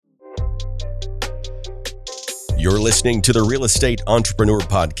You're listening to the Real Estate Entrepreneur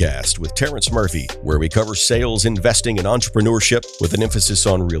Podcast with Terrence Murphy, where we cover sales, investing, and entrepreneurship with an emphasis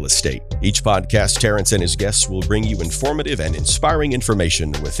on real estate. Each podcast, Terrence and his guests will bring you informative and inspiring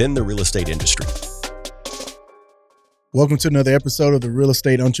information within the real estate industry. Welcome to another episode of the Real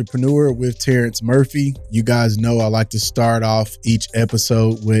Estate Entrepreneur with Terrence Murphy. You guys know I like to start off each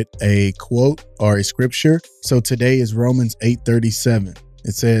episode with a quote or a scripture. So today is Romans 8:37.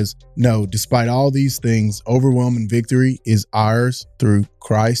 It says, "No, despite all these things, overwhelming victory is ours through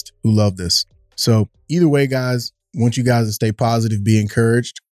Christ who loved us." So either way, guys, I want you guys to stay positive, be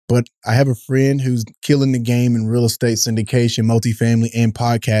encouraged. But I have a friend who's killing the game in real estate syndication, multifamily, and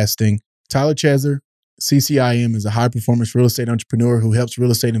podcasting. Tyler Chesser, CCIM, is a high-performance real estate entrepreneur who helps real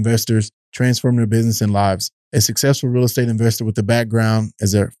estate investors transform their business and lives. A successful real estate investor with a background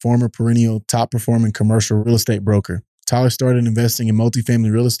as a former perennial top-performing commercial real estate broker. Tyler started investing in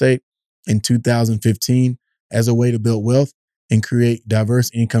multifamily real estate in 2015 as a way to build wealth and create diverse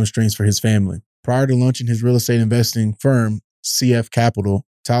income streams for his family. Prior to launching his real estate investing firm, CF Capital,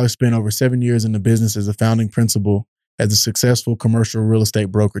 Tyler spent over 7 years in the business as a founding principal at a successful commercial real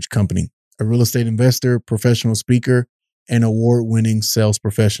estate brokerage company, a real estate investor, professional speaker, and award-winning sales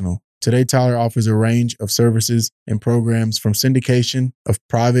professional. Today, Tyler offers a range of services and programs from syndication of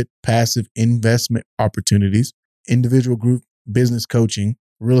private passive investment opportunities, individual group business coaching,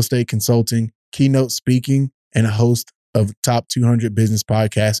 real estate consulting, keynote speaking, and a host of top 200 business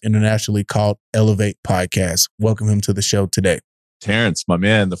podcasts internationally called Elevate Podcasts. Welcome him to the show today. Terrence, my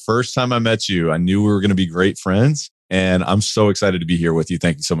man, the first time I met you, I knew we were going to be great friends, and I'm so excited to be here with you.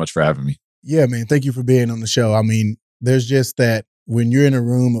 Thank you so much for having me. Yeah, man. Thank you for being on the show. I mean, there's just that when you're in a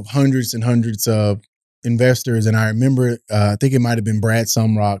room of hundreds and hundreds of investors, and I remember, I think it might have been Brad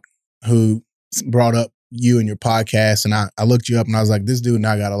Sumrock who brought up you and your podcast, and I looked you up and I was like, this dude and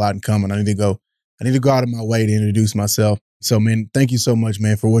I got a lot in common. I need to go out of my way to introduce myself. So, man, thank you so much,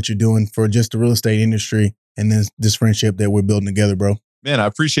 man, for what you're doing for just the real estate industry and this friendship that we're building together, bro. Man, I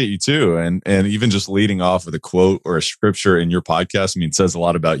appreciate you too. And even just leading off with a quote or a scripture in your podcast, I mean, it says a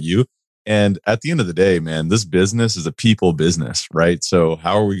lot about you. And at the end of the day, man, this business is a people business, right? So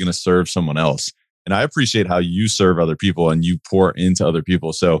how are we going to serve someone else? And I appreciate how you serve other people and you pour into other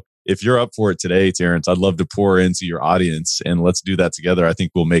people. So if you're up for it today, Terrence, I'd love to pour into your audience and let's do that together. I think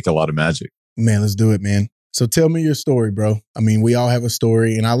we'll make a lot of magic. Man, let's do it, man. So tell me your story, bro. I mean, we all have a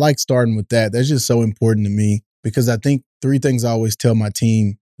story and I like starting with that. That's just so important to me because I think three things I always tell my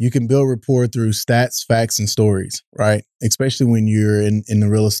team: you can build rapport through stats, facts, and stories, right? Especially when you're in the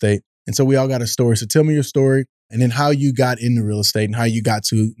real estate. And so we all got a story. So tell me your story and then how you got into real estate and how you got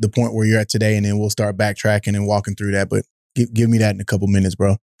to the point where you're at today. And then we'll start backtracking and walking through that. But give me that in a couple minutes,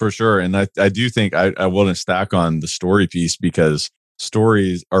 bro. For sure. And I do think I want to stack on the story piece because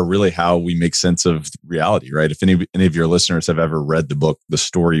stories are really how we make sense of reality, right? If any of your listeners have ever read the book, The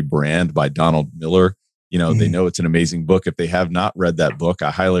Story Brand by Donald Miller, they know it's an amazing book. If they have not read that book,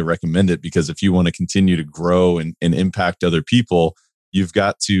 I highly recommend it because if you want to continue to grow and impact other people, you've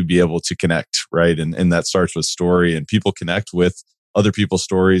got to be able to connect, right? And that starts with story, and people connect with other people's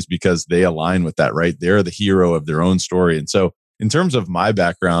stories because they align with that, right? They're the hero of their own story. And so in terms of my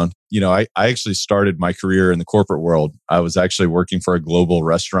background, I actually started my career in the corporate world. I was actually working for a global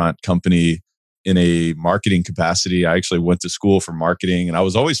restaurant company in a marketing capacity. I actually went to school for marketing, and I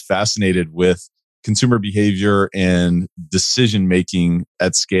was always fascinated with consumer behavior and decision-making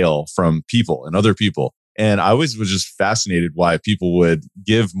at scale from people and other people. And I always was just fascinated why people would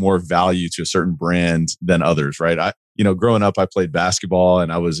give more value to a certain brand than others, right? Growing up, I played basketball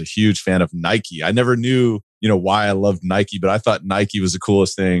and I was a huge fan of Nike. I never knew, why I loved Nike, but I thought Nike was the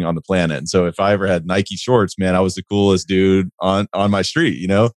coolest thing on the planet. And so if I ever had Nike shorts, man, I was the coolest dude on my street,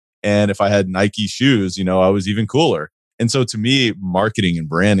 And if I had Nike shoes, I was even cooler. And so to me, marketing and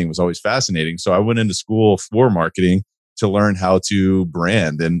branding was always fascinating. So I went into school for marketing to learn how to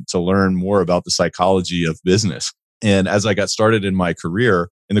brand and to learn more about the psychology of business. And as I got started in my career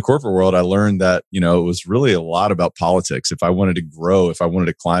in the corporate world, I learned that, it was really a lot about politics. If I wanted to grow, if I wanted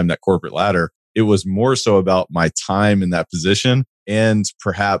to climb that corporate ladder, it was more so about my time in that position and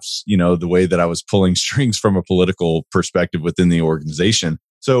perhaps, the way that I was pulling strings from a political perspective within the organization.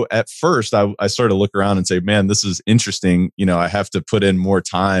 So at first, I started to look around and say, man, this is interesting. I have to put in more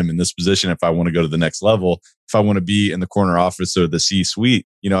time in this position if I want to go to the next level. If I want to be in the corner office or the C-suite,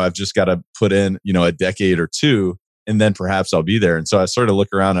 I've just got to put in, a decade or two, and then perhaps I'll be there. And so I started to look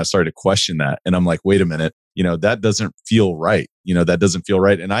around and I started to question that. And I'm like, wait a minute, that doesn't feel right. That doesn't feel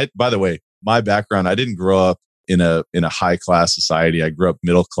right. And by the way, my background, I didn't grow up in a high class society. I grew up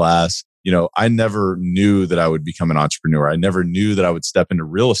middle class. I never knew that I would become an entrepreneur. I never knew that I would step into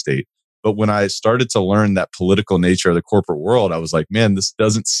real estate. But when I started to learn that political nature of the corporate world, I was like, man, this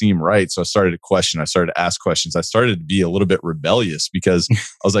doesn't seem right. So I started to question. I started to ask questions. I started to be a little bit rebellious because I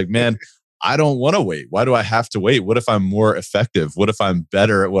was like, man, I don't want to wait. Why do I have to wait? What if I'm more effective? What if I'm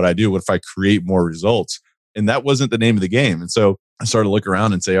better at what I do? What if I create more results? And that wasn't the name of the game. And so I started to look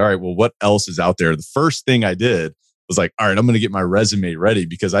around and say, all right, well, what else is out there? The first thing I did was like, all right, I'm going to get my resume ready,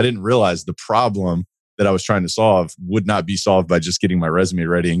 because I didn't realize the problem that I was trying to solve would not be solved by just getting my resume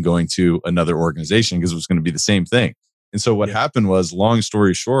ready and going to another organization, because it was going to be the same thing. And so what happened was, long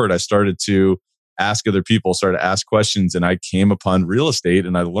story short, I started to ask other people, started to ask questions, and I came upon real estate.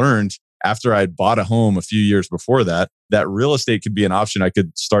 And I learned, after I'd bought a home a few years before that, that real estate could be an option. I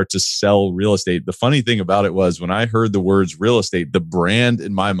could start to sell real estate. The funny thing about it was, when I heard the words real estate, the brand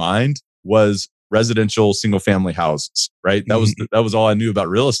in my mind was residential single family houses, right? That was all I knew about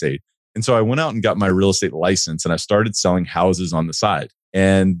real estate. And so I went out and got my real estate license, and I started selling houses on the side.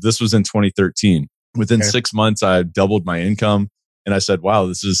 And this was in 2013. Within 6 months, I doubled my income, and I said, wow,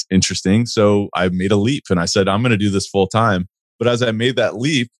 this is interesting. So I made a leap, and I said, I'm going to do this full time. But as I made that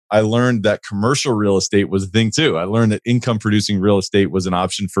leap, I learned that commercial real estate was a thing too. I learned that income producing real estate was an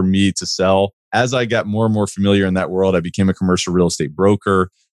option for me to sell. As I got more and more familiar in that world, I became a commercial real estate broker,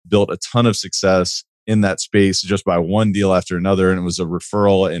 built a ton of success in that space just by one deal after another. And it was a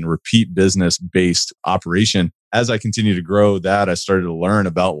referral and repeat business based operation. As I continued to grow that, I started to learn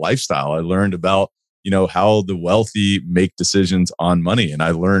about lifestyle. I learned about, how the wealthy make decisions on money. And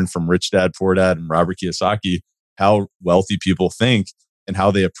I learned from Rich Dad, Poor Dad and Robert Kiyosaki how wealthy people think and how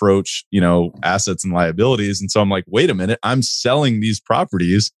they approach, assets and liabilities. And so I'm like, wait a minute, I'm selling these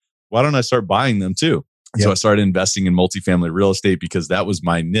properties. Why don't I start buying them too? And so I started investing in multifamily real estate, because that was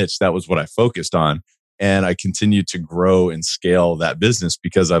my niche. That was what I focused on. And I continued to grow and scale that business,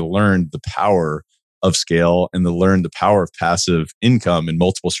 because I learned the power of scale and learned the power of passive income and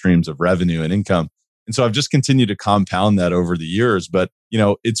multiple streams of revenue and income. And so I've just continued to compound that over the years. But,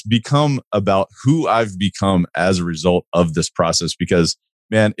 it's become about who I've become as a result of this process, because,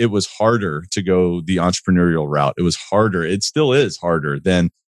 man, it was harder to go the entrepreneurial route. It was harder. It still is harder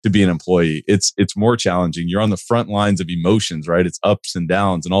than to be an employee. It's more challenging. You're on the front lines of emotions, right? It's ups and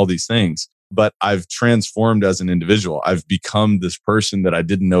downs and all these things. But I've transformed as an individual. I've become this person that I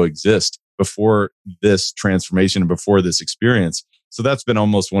didn't know exist before this transformation and before this experience. So that's been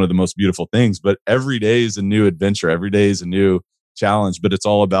almost one of the most beautiful things. But every day is a new adventure. Every day is a new challenge. But it's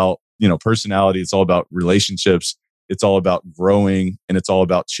all about, personality. It's all about relationships. It's all about growing, and it's all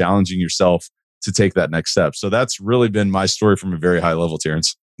about challenging yourself to take that next step. So that's really been my story from a very high level,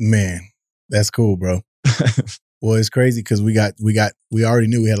 Terrence. Man, that's cool, bro. Well, it's crazy because we already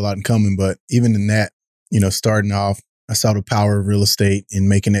knew we had a lot in common, but even in that, starting off, I saw the power of real estate and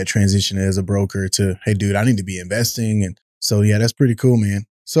making that transition as a broker to, hey, dude, I need to be investing. And so, yeah, that's pretty cool, man.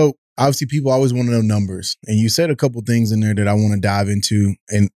 So obviously people always want to know numbers, and you said a couple things in there that I want to dive into.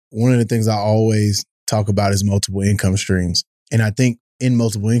 And one of the things I always talk about is multiple income streams. And I think in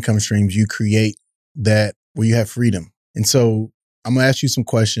multiple income streams, you create that where you have freedom. And so I'm going to ask you some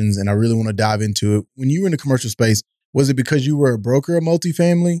questions, and I really want to dive into it. When you were in the commercial space, was it because you were a broker of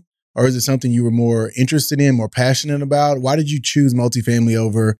multifamily, or is it something you were more interested in, more passionate about? Why did you choose multifamily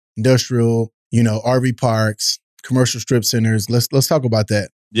over industrial, RV parks, commercial strip centers? Let's talk about that.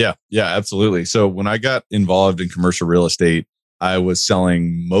 Yeah, absolutely. So when I got involved in commercial real estate, I was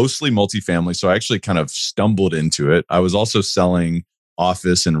selling mostly multifamily. So I actually kind of stumbled into it. I was also selling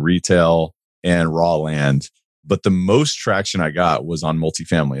office and retail and raw land. But the most traction I got was on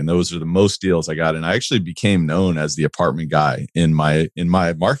multifamily, and those are the most deals I got. And I actually became known as the apartment guy in my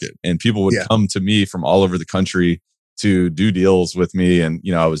market. And people would come to me from all over the country to do deals with me. And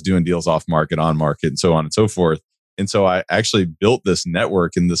I was doing deals off market, on market, and so on and so forth. And so I actually built this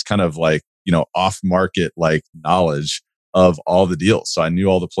network and this kind of off market knowledge of all the deals. So I knew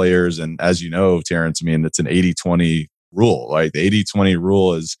all the players. And as you know, Terrence, it's an 80-20 rule. Like the 80-20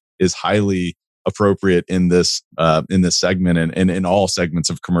 rule is highly appropriate in this segment and in all segments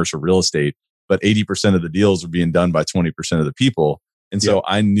of commercial real estate. But 80% of the deals are being done by 20% of the people. And so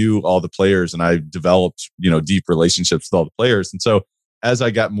I knew all the players, and I developed, deep relationships with all the players. And so as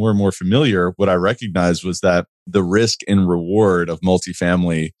I got more and more familiar, what I recognized was that the risk and reward of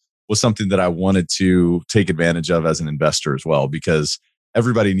multifamily was something that I wanted to take advantage of as an investor as well, because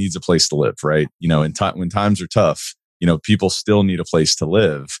everybody needs a place to live, right? When times are tough, people still need a place to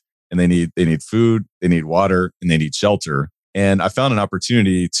live, and they need food, they need water, and they need shelter. And I found an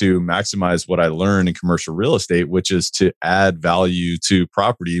opportunity to maximize what I learned in commercial real estate, which is to add value to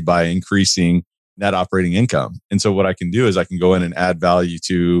property by increasing net operating income. And so what I can do is I can go in and add value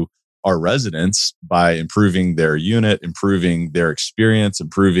to our residents by improving their unit, improving their experience,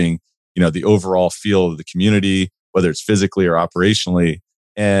 improving the overall feel of the community, whether it's physically or operationally.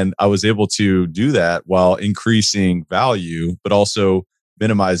 And I was able to do that while increasing value, but also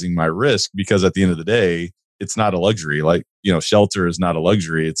minimizing my risk, because at the end of the day, it's not a luxury. Like, shelter is not a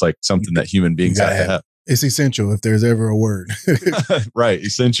luxury. It's like something that human beings have to have. It's essential, if there's ever a word. Right.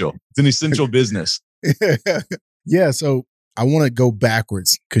 Essential. It's an essential business. Yeah. So I want to go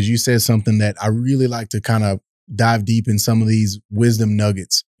backwards, because you said something that I really like to kind of dive deep in some of these wisdom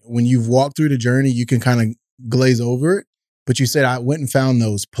nuggets. When you've walked through the journey, you can kind of glaze over it. But you said, I went and found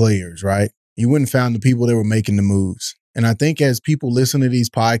those players, right? You went and found the people that were making the moves. And I think as people listen to these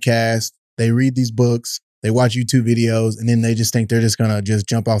podcasts, they read these books, they watch YouTube videos, and then they just think they're just going to just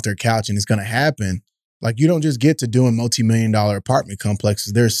jump off their couch and it's going to happen. Like, you don't just get to doing multi-million-dollar apartment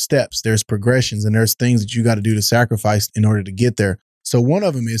complexes. There's steps, there's progressions, and there's things that you got to do to sacrifice in order to get there. So one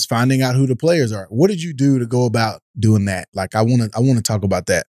of them is finding out who the players are. What did you do to go about doing that? Like, I want to talk about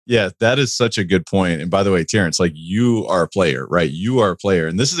that. Yeah, that is such a good point. And by the way, Terrence, like, you are a player, right? You are a player.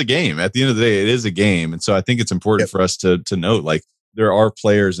 And this is a game. At the end of the day, it is a game. And so I think it's important for us to note, like, there are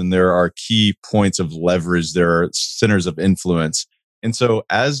players and there are key points of leverage. There are centers of influence. And so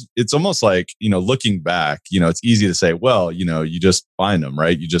as it's almost like, looking back, it's easy to say, well, you just find them,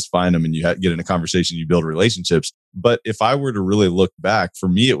 right? You just find them and you get in a conversation, you build relationships. But if I were to really look back, for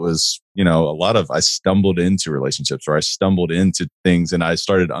me, it was, I stumbled into relationships, or I stumbled into things, and I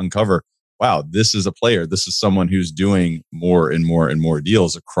started to uncover, wow, this is a player. This is someone who's doing more and more and more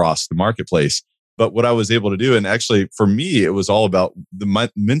deals across the marketplace. But what I was able to do, and actually for me, it was all about the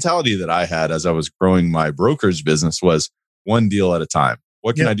mentality that I had as I was growing my brokerage business was one deal at a time.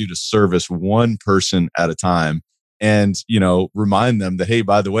 What can I do to service one person at a time? And, remind them that, hey,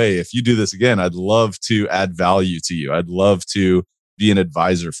 by the way, if you do this again, I'd love to add value to you. I'd love to be an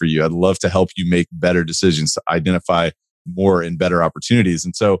advisor for you. I'd love to help you make better decisions, to identify more and better opportunities.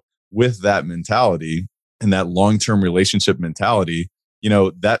 And so with that mentality and that long-term relationship mentality,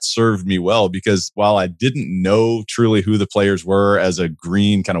 that served me well, because while I didn't know truly who the players were as a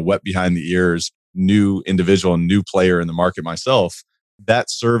green, kind of wet behind the ears, new individual, new player in the market myself, that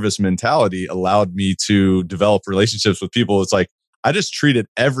service mentality allowed me to develop relationships with people. It's like, I just treated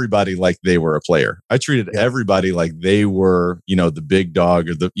everybody like they were a player. I treated everybody like they were, the big dog,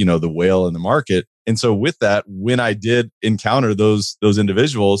 or the whale in the market. And so with that, when I did encounter those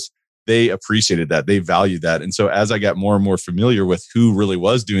individuals, they appreciated that. They valued that. And so as I got more and more familiar with who really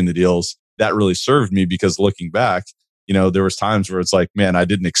was doing the deals, that really served me, because looking back, there was times where it's like, man, I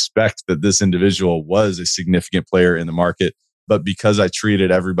didn't expect that this individual was a significant player in the market, but because I treated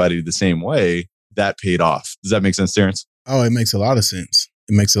everybody the same way, that paid off. Does that make sense, Terrence? Oh, it makes a lot of sense.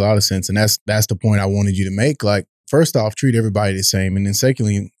 It makes a lot of sense. And that's the point I wanted you to make. Like, first off, treat everybody the same. And then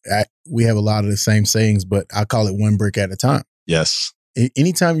secondly, we have a lot of the same sayings, but I call it one brick at a time. Yes.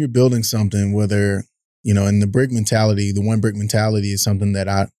 Anytime you're building something, whether, in the brick mentality, the one brick mentality is something that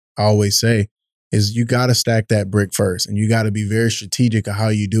I always say is you got to stack that brick first, and you got to be very strategic of how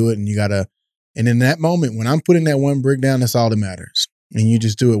you do it. And in that moment, when I'm putting that one brick down, that's all that matters. And you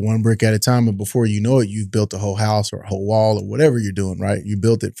just do it one brick at a time. And before you know it, you've built a whole house or a whole wall or whatever you're doing, right? You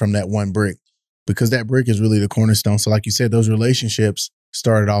built it from that one brick, because that brick is really the cornerstone. So like you said, those relationships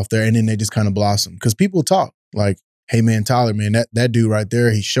started off there, and then they just kind of blossom, because people talk like, hey man, Tyler, man, that dude right there,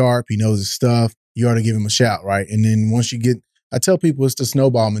 he's sharp. He knows his stuff. You ought to give him a shout, right? And then once you get, I tell people it's the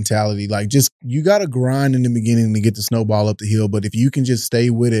snowball mentality. Like, just, you got to grind in the beginning to get the snowball up the hill. But if you can just stay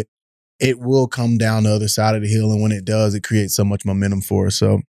with it, it will come down the other side of the hill. And when it does, it creates so much momentum for us.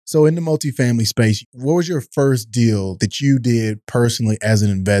 So in the multifamily space, what was your first deal that you did personally as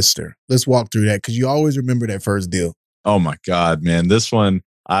an investor? Let's walk through that, because you always remember that first deal. Oh my God, man. This one,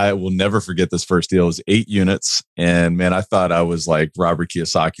 I will never forget. This first deal. It was 8 units. And man, I thought I was like Robert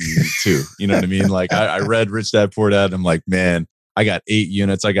Kiyosaki too. You know what I mean? Like, I read Rich Dad Poor Dad. And I'm like, man, I got 8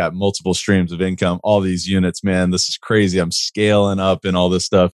 units. I got multiple streams of income, all these units, man, this is crazy. I'm scaling up and all this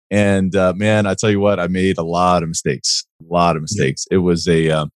stuff. And man, I tell you what, I made a lot of mistakes. It was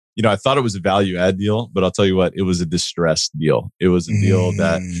I thought it was a value add deal, but I'll tell you what, it was a distressed deal. It was a deal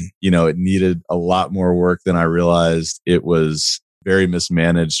that, it needed a lot more work than I realized. It was very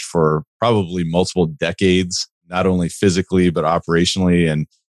mismanaged for probably multiple decades, not only physically, but operationally. And,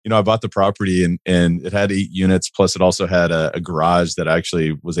 I bought the property and it had 8 units. Plus it also had a garage that I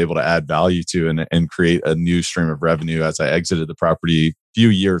actually was able to add value to and create a new stream of revenue as I exited the property a few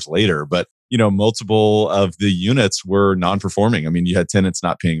years later. But, multiple of the units were non-performing. I mean, you had tenants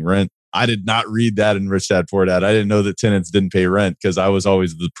not paying rent. I did not read that in Rich Dad Poor Dad. I didn't know that tenants didn't pay rent, because I was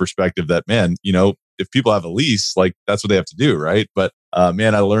always the perspective that, man, if people have a lease, like, that's what they have to do, right? But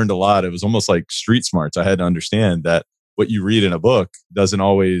man, I learned a lot. It was almost like street smarts. I had to understand that what you read in a book doesn't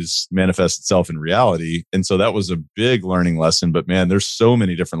always manifest itself in reality. And so that was a big learning lesson. But man, there's so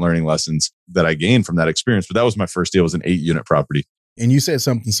many different learning lessons that I gained from that experience. But that was my first deal, was an 8-unit property. And you said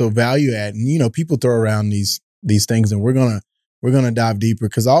something so value add, and people throw around these things, and we're gonna dive deeper,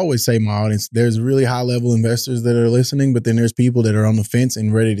 because I always say, my audience, there's really high level investors that are listening, but then there's people that are on the fence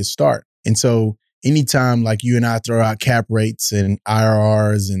and ready to start. And so anytime like you and I throw out cap rates and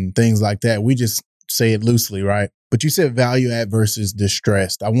IRRs and things like that, we just say it loosely, right? But you said value add versus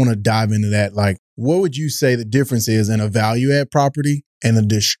distressed. I want to dive into that. Like, what would you say the difference is in a value add property and a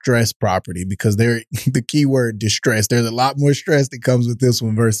distressed property? Because they're the key word, distressed. There's a lot more stress that comes with this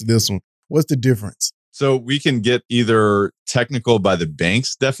one versus this one. What's the difference? So we can get either technical by the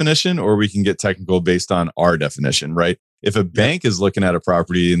bank's definition, or we can get technical based on our definition, right? If a bank is looking at a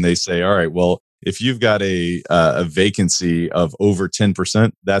property and they say, all right, well, if you've got a vacancy of over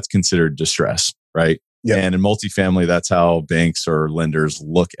 10%, that's considered distress, right? Yep. And in multifamily, that's how banks or lenders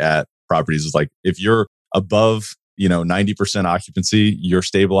look at properties. It's like, if you're above, 90% occupancy, you're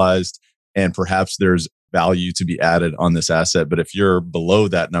stabilized, and perhaps there's value to be added on this asset. But if you're below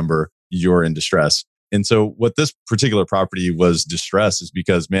that number, you're in distress. And so what this particular property was distress is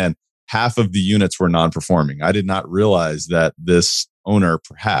because, man, half of the units were non-performing. I did not realize that this owner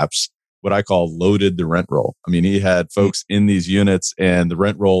perhaps what I call loaded the rent roll. I mean, he had folks in these units, and the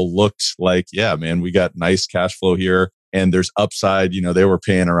rent roll looked like, yeah, man, we got nice cash flow here and there's upside. They were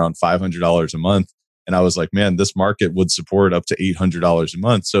paying around $500 a month. And I was like, man, this market would support up to $800 a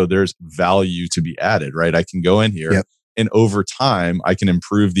month. So there's value to be added, right? I can go in here and over time, I can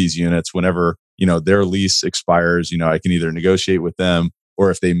improve these units whenever, their lease expires. I can either negotiate with them,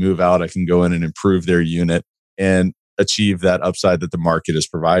 or if they move out, I can go in and improve their unit and achieve that upside that the market is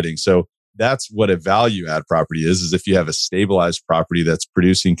providing. So that's what a value add property is if you have a stabilized property that's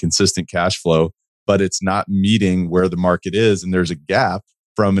producing consistent cash flow, but it's not meeting where the market is, and there's a gap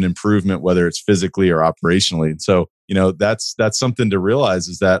from an improvement, whether it's physically or operationally. And so, that's something to realize,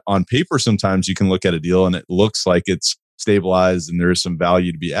 is that on paper, sometimes you can look at a deal and it looks like it's stabilized and there is some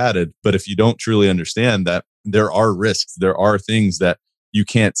value to be added. But if you don't truly understand that there are risks, there are things that you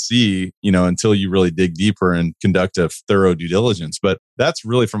can't see, until you really dig deeper and conduct a thorough due diligence. But that's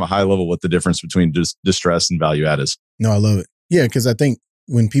really from a high level what the difference between distress and value add is. No, I love it. Yeah, because I think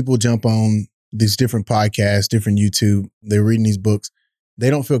when people jump on these different podcasts, different YouTube, they're reading these books, they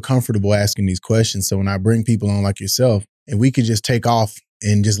don't feel comfortable asking these questions. So when I bring people on like yourself, and we could just take off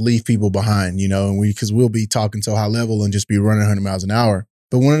and just leave people behind, and because we'll be talking so high level and just be running 100 miles an hour.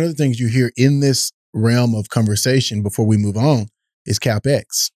 But one of the things you hear in this realm of conversation before we move on is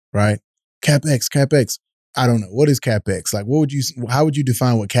CapEx, right? CapEx. I don't know. What is CapEx? Like, how would you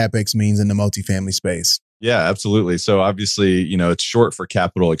define what CapEx means in the multifamily space? Yeah, absolutely. So obviously, it's short for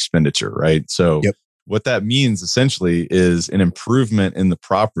capital expenditure, right? So what that means essentially is an improvement in the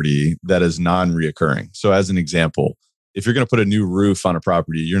property that is non-reoccurring. So as an example, if you're going to put a new roof on a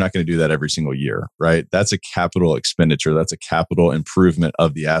property, you're not going to do that every single year, right? That's a capital expenditure. That's a capital improvement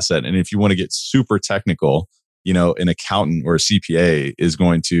of the asset. And if you want to get super technical, an accountant or a CPA is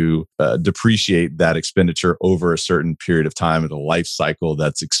going to depreciate that expenditure over a certain period of time of the life cycle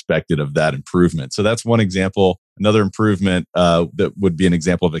that's expected of that improvement. So that's one example. Another improvement that would be an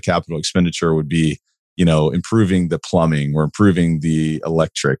example of a capital expenditure would be, improving the plumbing or improving the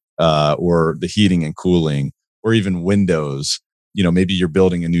electric or the heating and cooling, or even windows. Maybe you're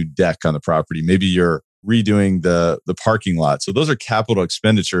building a new deck on the property. Maybe you're redoing the parking lot. So those are capital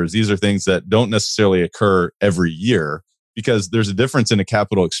expenditures. These are things that don't necessarily occur every year, because there's a difference in a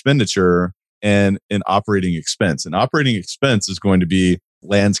capital expenditure and an operating expense. An operating expense is going to be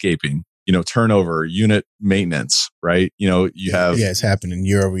landscaping, turnover, unit maintenance, right? You have it's happening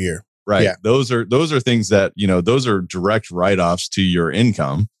year over year. Right. Yeah. Those are things that, those are direct write-offs to your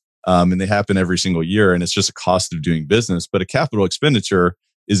income. And they happen every single year, and it's just a cost of doing business. But a capital expenditure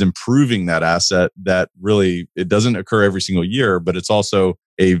is improving that asset that really, it doesn't occur every single year, but it's also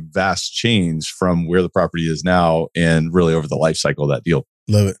a vast change from where the property is now and really over the life cycle of that deal.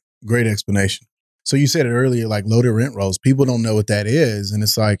 Love it. Great explanation. So you said it earlier, like loaded rent rolls. People don't know what that is. And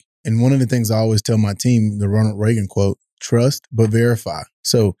it's like, and one of the things I always tell my team, the Ronald Reagan quote, trust but verify.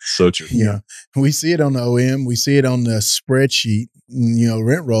 So true. We see it on the OM, we see it on the spreadsheet,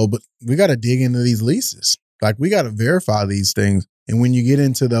 rent roll, but we got to dig into these leases. Like, we got to verify these things. And when you get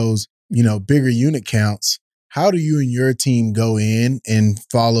into those, bigger unit counts, how do you and your team go in and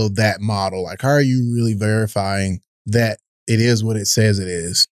follow that model? Like, how are you really verifying that it is what it says it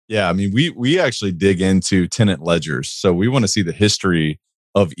is? Yeah, I mean, we actually dig into tenant ledgers. So we want to see the history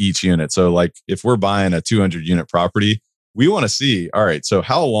of each unit. So like, if we're buying a 200 unit property, we want to see, all right, so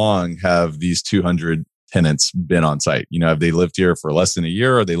how long have these 200 tenants been on site? Have they lived here for less than a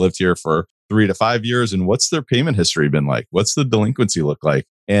year, or they lived here for 3 to 5 years? And what's their payment history been like? What's the delinquency look like?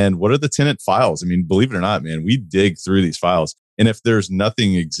 And what are the tenant files? I mean, believe it or not, man, we dig through these files. And if there's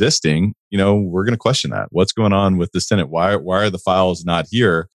nothing existing, we're going to question that. What's going on with this tenant? Why are the files not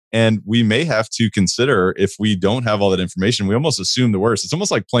here? And we may have to consider, if we don't have all that information, we almost assume the worst. It's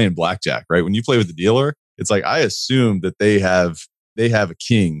almost like playing blackjack, right? When you play with the dealer, it's like, I assume that they have a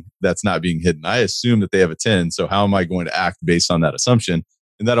king that's not being hidden. I assume that they have a 10. So how am I going to act based on that assumption?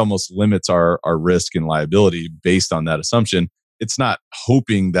 And that almost limits our risk and liability based on that assumption. It's not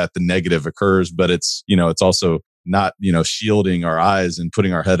hoping that the negative occurs, but it's also not, shielding our eyes and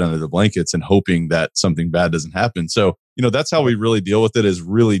putting our head under the blankets and hoping that something bad doesn't happen. So, that's how we really deal with it, is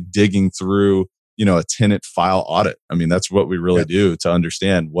really digging through, a tenant file audit. I mean, that's what we really do to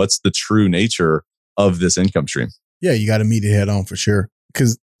understand what's the true nature of this income stream. Yeah, you got to meet it head on for sure.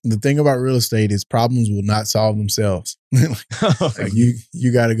 Because the thing about real estate is problems will not solve themselves.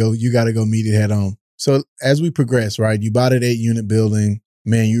 You got to go meet it head on. So as we progress, right, you bought an 8-unit building,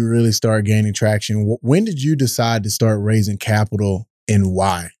 man, you really start gaining traction. When did you decide to start raising capital, and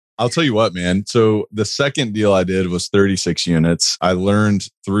why? I'll tell you what, man. So the second deal I did was 36 units. I learned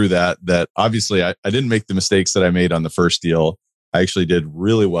through that obviously I didn't make the mistakes that I made on the first deal. I actually did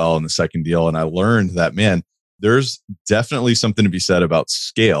really well in the second deal. And I learned that, man, there's definitely something to be said about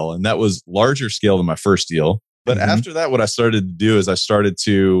scale. And that was larger scale than my first deal. But after that, what I started to do is I started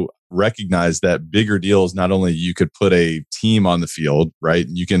to recognize that bigger deals, not only you could put a team on the field, right?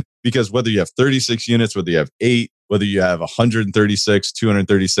 And you can, because whether you have 36 units, whether you have 8, whether you have 136,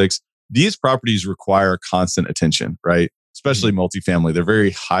 236, these properties require constant attention, right? Especially multifamily. They're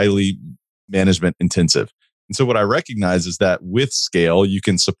very highly management intensive. And so what I recognize is that with scale, you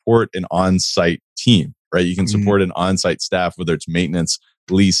can support an on-site team, right? You can support an on-site staff, whether it's maintenance,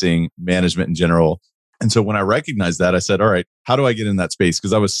 leasing, management in general. And so when I recognized that, I said, all right, how do I get in that space?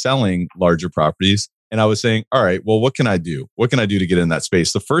 Because I was selling larger properties and I was saying, all right, well, what can I do? What can I do to get in that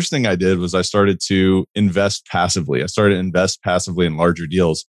space? The first thing I did was I started to invest passively. I started to invest passively in larger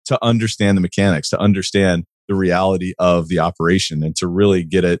deals to understand the mechanics, to understand the reality of the operation, and to really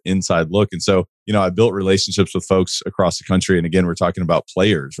get an inside look. And so, I built relationships with folks across the country. And again, we're talking about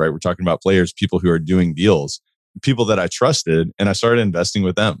players, right? We're talking about players, people who are doing deals, people that I trusted. And I started investing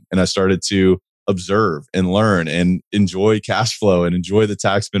with them. And I started to observe and learn and enjoy cash flow and enjoy the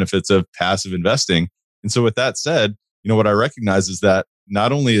tax benefits of passive investing. And so with that said, what I recognize is that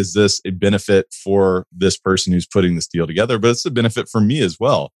not only is this a benefit for this person who's putting this deal together, but it's a benefit for me as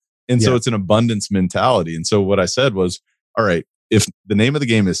well. And so it's an abundance mentality. And so what I said was, all right, if the name of the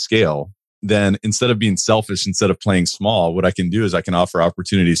game is scale, then instead of being selfish, instead of playing small, what I can do is I can offer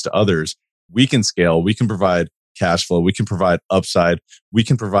opportunities to others. We can scale, we can provide cash flow, we can provide upside, we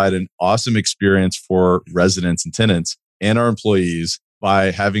can provide an awesome experience for residents and tenants and our employees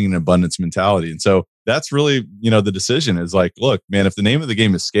by having an abundance mentality. And so that's really, the decision is like, look, man, if the name of the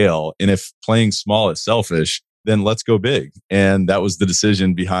game is scale, and if playing small is selfish, then let's go big. And that was the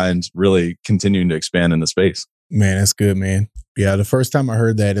decision behind really continuing to expand in the space. Man, that's good, man. Yeah, the first time I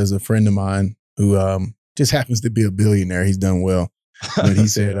heard that is a friend of mine who just happens to be a billionaire. He's done well. But he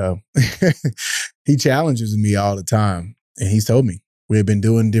said, he challenges me all the time. And he's told me we have been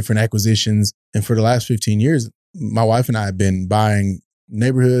doing different acquisitions. And for the last 15 years, my wife and I have been buying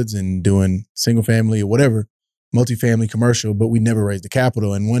neighborhoods and doing single family or whatever, multifamily, commercial, but we never raised the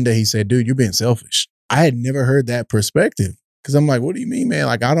capital. And one day he said, dude, you're being selfish. I had never heard that perspective. Because I'm like, what do you mean, man?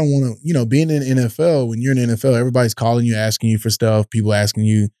 Like, I don't want to, being in the NFL, when you're in the NFL, everybody's calling you, asking you for stuff, people asking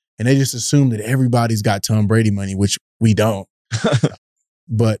you, and they just assume that everybody's got Tom Brady money, which we don't.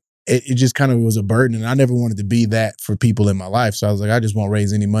 But it just kind of was a burden. And I never wanted to be that for people in my life. So I was like, I just won't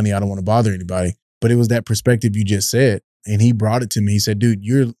raise any money. I don't want to bother anybody. But it was that perspective you just said. And he brought it to me. He said, dude,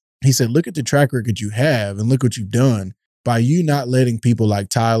 he said, look at the track record you have and look what you've done. By you not letting people like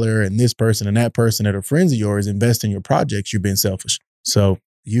Tyler and this person and that person that are friends of yours invest in your projects, you're being selfish. So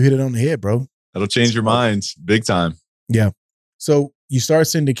you hit it on the head, bro. That'll change your minds big time. Yeah. So you start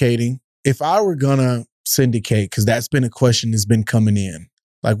syndicating. If I were going to syndicate, because that's been a question that's been coming in,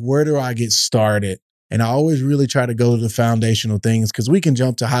 like, where do I get started? And I always really try to go to the foundational things, because we can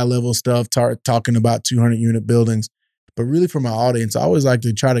jump to high level stuff, talking about 200 unit buildings. But really for my audience, I always like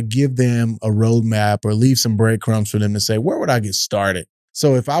to try to give them a roadmap or leave some breadcrumbs for them to say, where would I get started?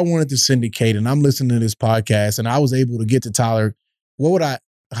 So if I wanted to syndicate and I'm listening to this podcast and I was able to get to Tyler,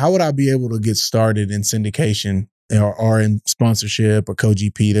 how would I be able to get started in syndication or in sponsorship or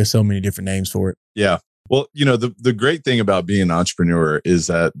co-GP? There's so many different names for it. Yeah. Well, the great thing about being an entrepreneur is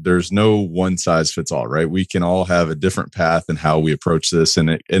that there's no one size fits all, right? We can all have a different path in how we approach this, and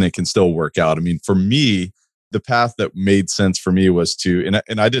it can still work out. I mean, for me, the path that made sense for me was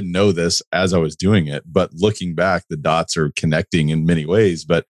and I didn't know this as I was doing it, but looking back, the dots are connecting in many ways.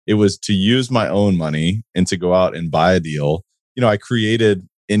 But it was to use my own money and to go out and buy a deal. I created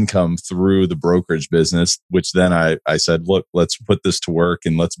income through the brokerage business, which then I said, look, let's put this to work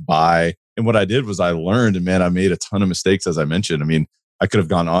and let's buy. And what I did was I learned, and man, I made a ton of mistakes, as I mentioned. I mean, I could have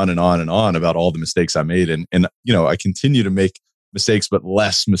gone on and on and on about all the mistakes I made. And I continue to make mistakes, but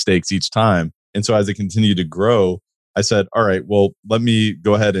less mistakes each time. And so as I continue to grow, I said, all right, well, let me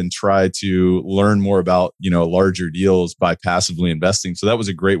go ahead and try to learn more about, larger deals by passively investing. So that was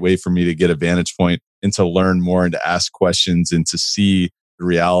a great way for me to get a vantage point and to learn more and to ask questions and to see the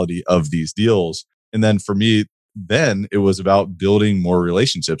reality of these deals. And then for me, then it was about building more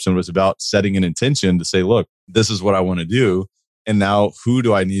relationships, and it was about setting an intention to say, look, this is what I want to do. And now who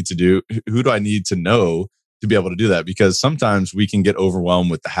do I need to know to be able to do that? Because sometimes we can get overwhelmed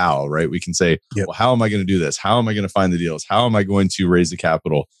with the how, right? We can say, Yep. well, how am I going to do this? How am I going to find the deals? How am I going to raise the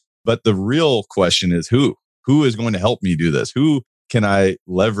capital? But the real question is who is going to help me do this? Who can I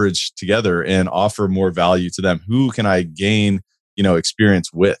leverage together and offer more value to them? Who can I gain,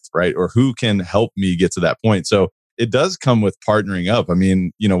 experience with, right? Or who can help me get to that point? So it does come with partnering up. I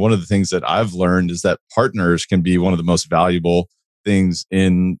mean, one of the things that I've learned is that partners can be one of the most valuable things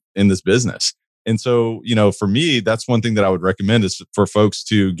in this business. And so, for me, that's one thing that I would recommend is for folks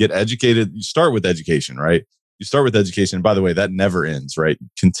to get educated. You start with education, right? You start with education. And by the way, that never ends, right?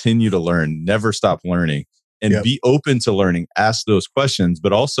 Continue to learn, never stop learning, and Yep. be open to learning. Ask those questions,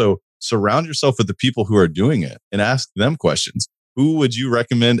 but also surround yourself with the people who are doing it and ask them questions. Who would you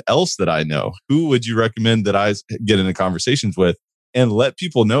recommend else that I know? Who would you recommend that I get into conversations with? And let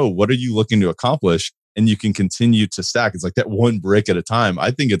people know, what are you looking to accomplish? And you can continue to stack. It's like that one brick at a time.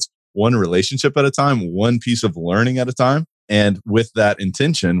 I think it's one relationship at a time, one piece of learning at a time. And with that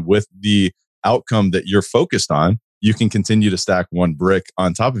intention, with the outcome that you're focused on, you can continue to stack one brick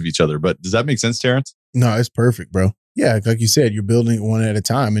on top of each other. But does that make sense, Terrence? No, it's perfect, bro. Yeah, like you said, you're building it one at a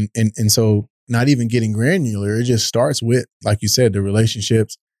time. And so not even getting granular, it just starts with, like you said, the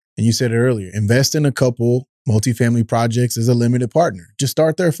relationships. And you said it earlier, invest in a couple multifamily projects as a limited partner. Just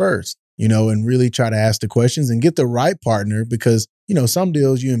start there first, and really try to ask the questions and get the right partner, because, some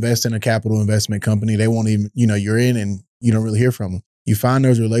deals you invest in a capital investment company, they won't even, you're in and you don't really hear from them. You find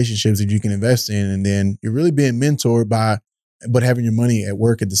those relationships that you can invest in, and then you're really being mentored but having your money at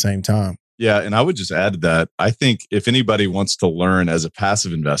work at the same time. Yeah. And I would just add to that, I think if anybody wants to learn as a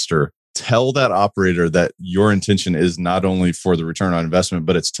passive investor, tell that operator that your intention is not only for the return on investment,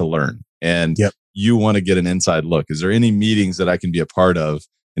 but it's to learn. And Yep. You want to get an inside look. Is there any meetings that I can be a part of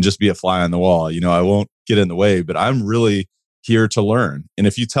and just be a fly on the wall? I won't get in the way, but I'm really here to learn. And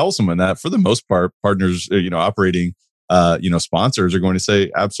if you tell someone that, for the most part, partners, operating, sponsors are going to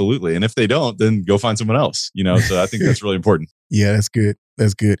say, absolutely. And if they don't, then go find someone else, so I think that's really important. Yeah, that's good.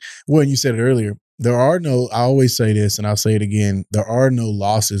 That's good. Well, and you said it earlier, I always say this and I'll say it again, there are no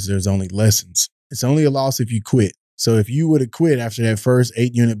losses, there's only lessons. It's only a loss if you quit. So if you would have quit after that first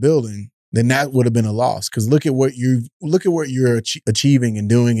 8-unit building, then that would have been a loss. Because look at what you're achieving and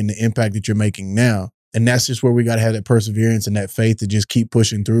doing and the impact that you're making now. And that's just where we got to have that perseverance and that faith to just keep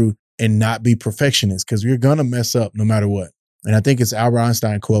pushing through and not be perfectionists, because you're going to mess up no matter what. And I think it's Albert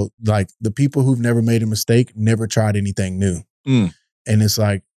Einstein quote, like, the people who've never made a mistake never tried anything new. Mm. And it's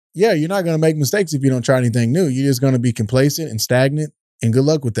like, yeah, you're not going to make mistakes if you don't try anything new. You're just going to be complacent and stagnant, and good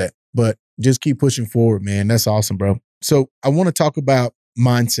luck with that. But just keep pushing forward, man. That's awesome, bro. So I want to talk about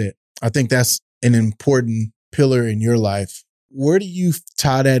mindset. I think that's an important pillar in your life. Where do you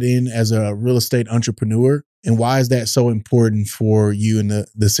tie that in as a real estate entrepreneur? And why is that so important for you and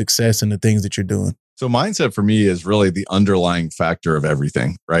the success and the things that you're doing? So mindset for me is really the underlying factor of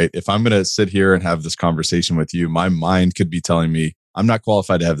everything, right? If I'm going to sit here and have this conversation with you, my mind could be telling me, I'm not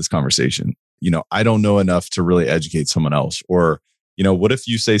qualified to have this conversation. I don't know enough to really educate someone else. Or, what if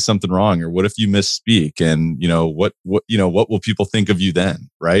you say something wrong? Or what if you misspeak? And, what will people think of you then?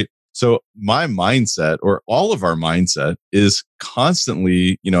 Right. So my mindset, or all of our mindset, is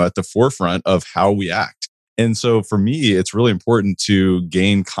constantly, at the forefront of how we act. And so for me, it's really important to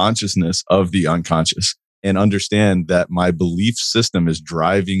gain consciousness of the unconscious and understand that my belief system is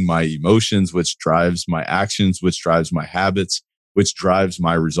driving my emotions, which drives my actions, which drives my habits, which drives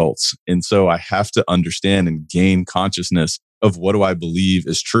my results. And so I have to understand and gain consciousness of what do I believe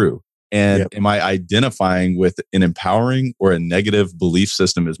is true. And am I identifying with an empowering or a negative belief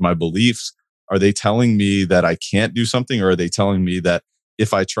system? Is my beliefs, are they telling me that I can't do something, or are they telling me that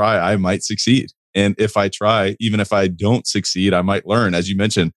if I try, I might succeed? And if I try, even if I don't succeed, I might learn. As you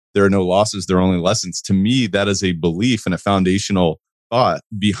mentioned, there are no losses, there are only lessons. To me, that is a belief and a foundational thought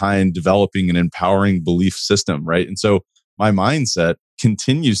behind developing an empowering belief system, right? And so my mindset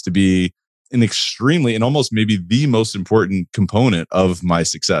continues to be an extremely and almost maybe the most important component of my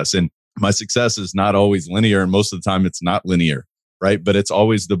success. And my success is not always linear, and most of the time it's not linear, right? But it's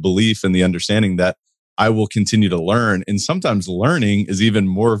always the belief and the understanding that I will continue to learn. And sometimes learning is even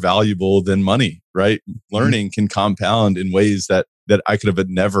more valuable than money, right? Learning can compound in ways that I could have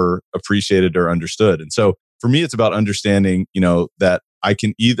never appreciated or understood. And so for me, it's about understanding, that I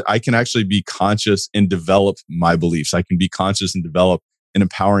can actually be conscious and develop my beliefs. I can be conscious and develop an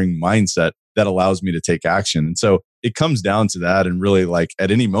empowering mindset that allows me to take action. And so it comes down to that. And really, like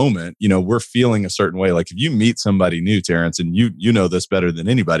at any moment, we're feeling a certain way. Like if you meet somebody new, Terrence, and you know this better than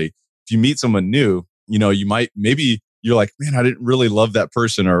anybody, if you meet someone new, you might, maybe you're like, man, I didn't really love that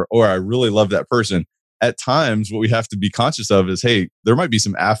person, or I really love that person. At times, what we have to be conscious of is, hey, there might be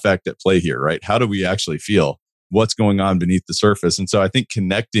some affect at play here, right? How do we actually feel? What's going on beneath the surface? And so I think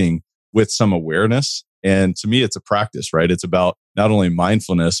connecting with some awareness, and to me, it's a practice, right? It's about not only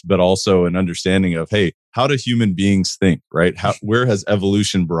mindfulness, but also an understanding of, hey, how do human beings think, right? Where has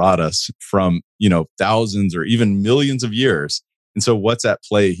evolution brought us from, thousands or even millions of years? And so what's at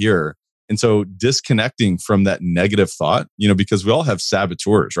play here? And so disconnecting from that negative thought, because we all have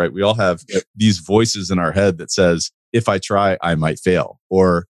saboteurs, right? We all have these voices in our head that says, if I try, I might fail.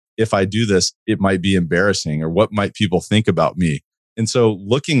 Or if I do this, it might be embarrassing. Or what might people think about me? And so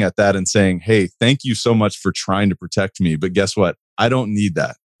looking at that and saying, hey, thank you so much for trying to protect me. But guess what? I don't need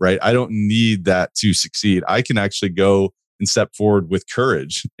that, right? I don't need that to succeed. I can actually go and step forward with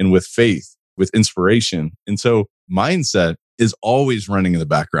courage and with faith, with inspiration. And so mindset is always running in the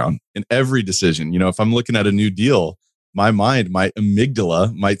background in every decision. If I'm looking at a new deal, my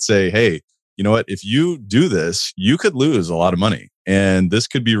amygdala might say, hey, you know what? If you do this, you could lose a lot of money and this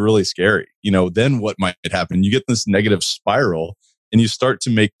could be really scary. Then what might happen? You get this negative spiral and you start to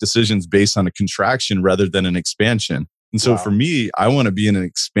make decisions based on a contraction rather than an expansion. And so for me, I want to be in an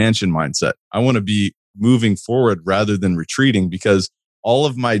expansion mindset. I want to be moving forward rather than retreating, because all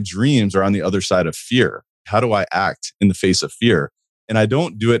of my dreams are on the other side of fear. How do I act in the face of fear? And I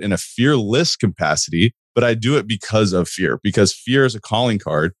don't do it in a fearless capacity, but I do it because of fear, because fear is a calling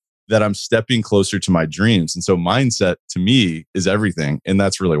card that I'm stepping closer to my dreams. And so mindset to me is everything. And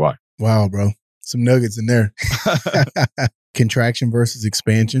that's really why. Wow, bro. Some nuggets in there. Contraction versus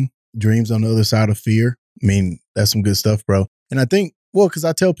expansion, dreams on the other side of fear. I mean, that's some good stuff, bro. And I think, because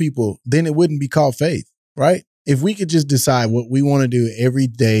I tell people, then it wouldn't be called faith, right? If we could just decide what we want to do every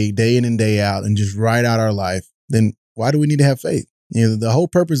day, day in and day out, and just write out our life, then why do we need to have faith? The whole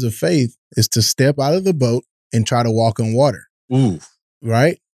purpose of faith is to step out of the boat and try to walk on water. Ooh.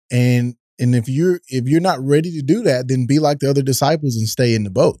 Right? And if you're not ready to do that, then be like the other disciples and stay in the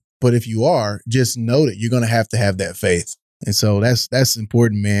boat. But if you are, just know that you're going to have that faith. And so that's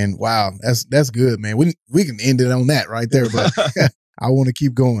important, man. Wow. That's good, man. We can end it on that right there, but I want to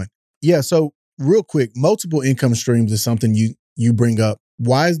keep going. Yeah. So real quick, multiple income streams is something you bring up.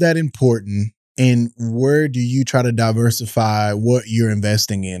 Why is that important? And where do you try to diversify what you're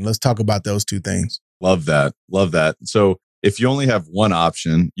investing in? Let's talk about those two things. Love that. Love that. So if you only have one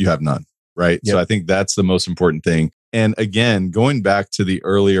option, you have none, right? Yep. So I think that's the most important thing. And again, going back to the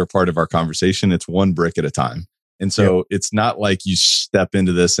earlier part of our conversation, it's one brick at a time. And so It's not like you step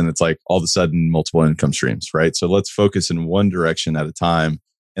into this and it's like all of a sudden multiple income streams, right? So let's focus in one direction at a time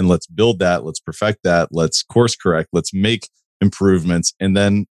and let's build that. Let's perfect that. Let's course correct. Let's make improvements. And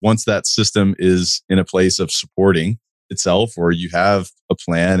then once that system is in a place of supporting itself, or you have a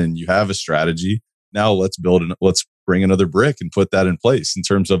plan and you have a strategy, now let's bring another brick and put that in place in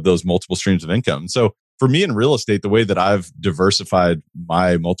terms of those multiple streams of income. So for me in real estate, the way that I've diversified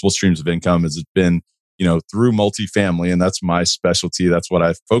my multiple streams of income has been, through multifamily, and that's my specialty. That's what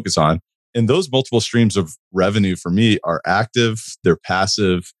I focus on. And those multiple streams of revenue for me are active, they're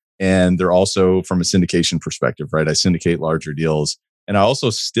passive, and they're also from a syndication perspective, right? I syndicate larger deals. And I also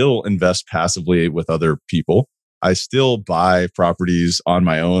still invest passively with other people. I still buy properties on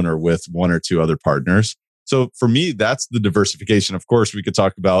my own or with one or two other partners. So for me, that's the diversification. Of course, we could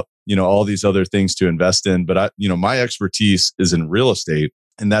talk about, all these other things to invest in, but my expertise is in real estate.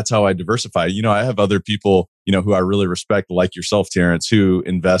 And that's how I diversify. I have other people, who I really respect, like yourself, Terrence, who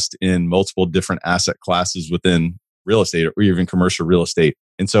invest in multiple different asset classes within real estate or even commercial real estate.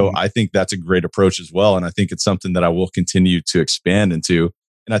 And so I think that's a great approach as well. And I think it's something that I will continue to expand into.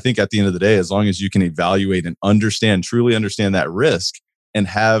 And I think at the end of the day, as long as you can evaluate and truly understand that risk and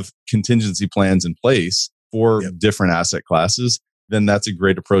have contingency plans in place for different asset classes, then that's a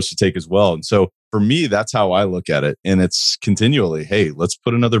great approach to take as well. And so for me, that's how I look at it. And it's continually, hey, let's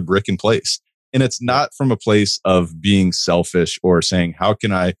put another brick in place. And it's not from a place of being selfish or saying, how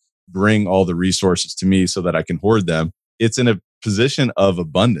can I bring all the resources to me so that I can hoard them? It's in a position of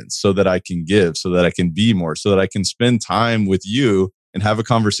abundance so that I can give, so that I can be more, so that I can spend time with you and have a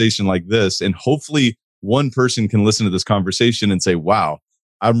conversation like this. And hopefully one person can listen to this conversation and say, wow,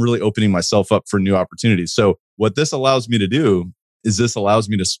 I'm really opening myself up for new opportunities. So what this allows me to do is this allows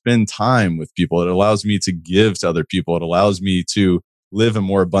me to spend time with people. It allows me to give to other people. It allows me to live a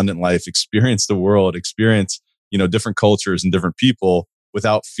more abundant life, experience the world, experience, different cultures and different people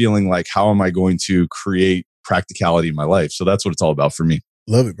without feeling like, how am I going to create practicality in my life? So that's what it's all about for me.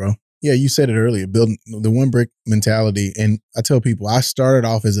 Love it, bro. Yeah, you said it earlier, building the one brick mentality. And I tell people, I started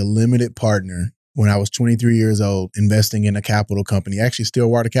off as a limited partner when I was 23 years old, investing in a capital company, actually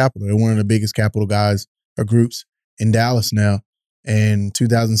Stillwater Capital. They're one of the biggest capital guys or groups in Dallas now. And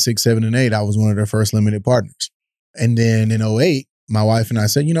 2006, 7, and 8, I was one of their first limited partners. And then in 2008, my wife and I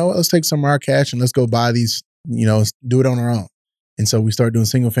said, you know what, let's take some of our cash and let's go buy these, do it on our own. And so we started doing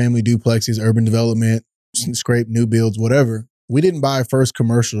single family duplexes, urban development, scrape new builds, whatever. We didn't buy our first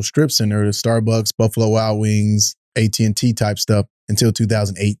commercial strip center, the Starbucks, Buffalo Wild Wings, AT&T type stuff until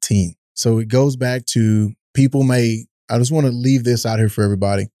 2018. So it goes back to I just want to leave this out here for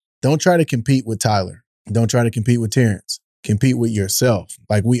everybody. Don't try to compete with Tyler. Don't try to compete with Terrence. Compete with yourself.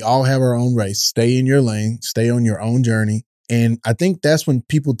 Like, we all have our own race. Stay in your lane, stay on your own journey. And I think that's when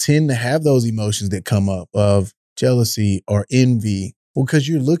people tend to have those emotions that come up of jealousy or envy. Well, because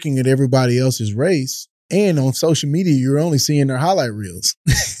you're looking at everybody else's race, and on social media, you're only seeing their highlight reels.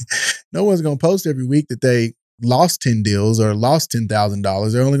 No one's going to post every week that they lost 10 deals or lost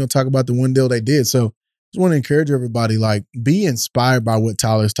 $10,000. They're only going to talk about the one deal they did. So I just want to encourage everybody, like, be inspired by what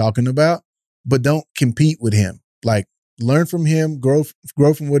Tyler's talking about, but don't compete with him. Like, learn from him, grow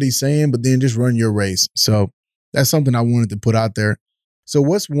from what he's saying, but then just run your race. So that's something I wanted to put out there. So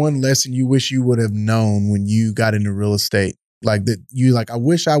what's one lesson you wish you would have known when you got into real estate? Like, I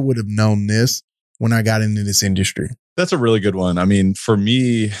wish I would have known this when I got into this industry. That's a really good one. I mean, for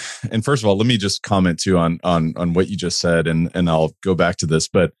me, and first of all, let me just comment too on what you just said, and I'll go back to this,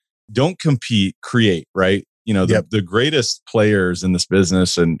 but don't compete, create, right? The greatest players in this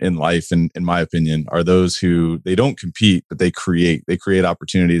business and in life, and in my opinion, are those who, they don't compete, but they create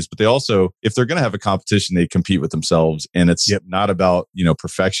opportunities. But they also, if they're going to have a competition, they compete with themselves. And it's not about,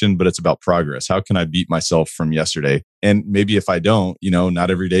 perfection, but it's about progress. How can I beat myself from yesterday? And maybe if I don't, not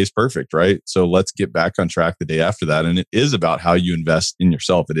every day is perfect, right? So let's get back on track the day after that. And it is about how you invest in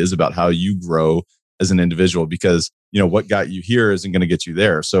yourself. It is about how you grow as an individual, because, what got you here isn't going to get you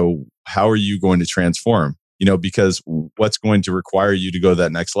there. So how are you going to transform? Because what's going to require you to go to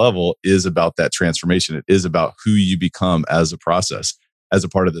that next level is about that transformation. It is about who you become as a process, as a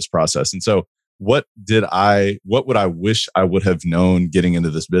part of this process. And so what would I wish I would have known getting into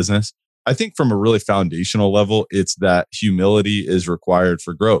this business? I think from a really foundational level, it's that humility is required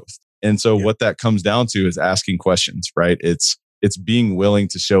for growth. And so what that comes down to is asking questions, right? It's being willing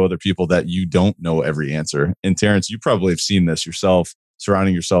to show other people that you don't know every answer. And Terrence, you probably have seen this yourself,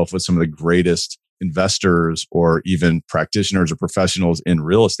 surrounding yourself with some of the greatest investors or even practitioners or professionals in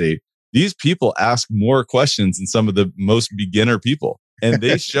real estate. These people ask more questions than some of the most beginner people. And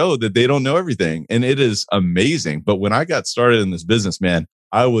they show that they don't know everything. And it is amazing. But when I got started in this business, man,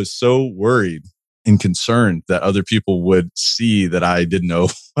 I was so worried and concerned that other people would see that I didn't know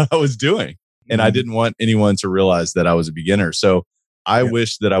what I was doing. And I didn't want anyone to realize that I was a beginner. So I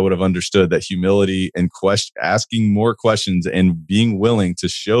wish that I would have understood that humility and asking more questions and being willing to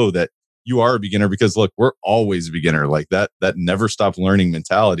show that you are a beginner, because look, we're always a beginner. Like that never stop learning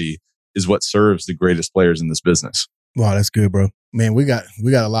mentality is what serves the greatest players in this business. Wow, that's good, bro. Man, we got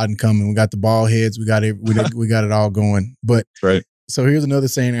a lot in common. We got the ball heads. We got it all going. But that's right. So here's another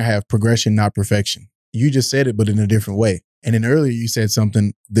saying I have: progression, not perfection. You just said it, but in a different way. And then earlier you said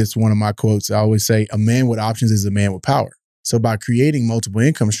something, that's one of my quotes. I always say, a man with options is a man with power. So by creating multiple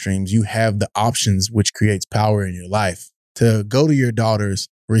income streams, you have the options, which creates power in your life to go to your daughter's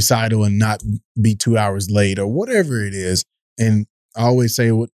recital and not be 2 hours late or whatever it is. And I always say,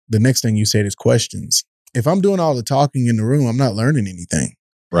 the next thing you said is questions. If I'm doing all the talking in the room, I'm not learning anything.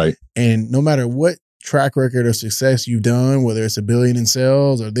 Right. And no matter what track record or success you've done, whether it's $1 billion in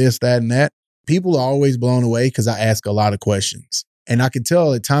sales or this, that, and that, people are always blown away because I ask a lot of questions. And I can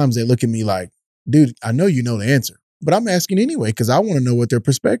tell at times they look at me like, dude, I know you know the answer, but I'm asking anyway because I want to know what their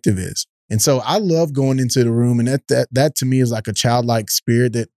perspective is. And so I love going into the room, and that to me is like a childlike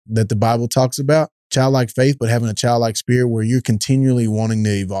spirit that the Bible talks about. Childlike faith, but having a childlike spirit where you're continually wanting to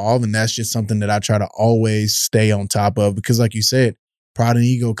evolve. And that's just something that I try to always stay on top of, because like you said, pride and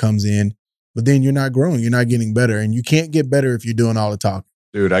ego comes in. but then you're not growing, you're not getting better, and you can't get better if you're doing all the talking.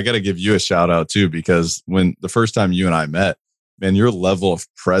 Dude, I got to give you a shout out too, because when the first time you and I met, man, your level of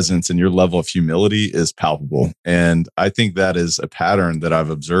presence and your level of humility is palpable. And I think that is a pattern that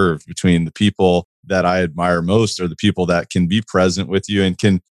I've observed between the people that I admire most are the people that can be present with you and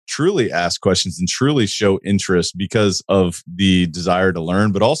can truly ask questions and truly show interest because of the desire to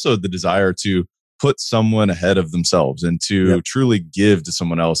learn, but also the desire to put someone ahead of themselves and to truly give to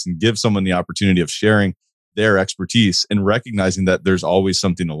someone else and give someone the opportunity of sharing their expertise and recognizing that there's always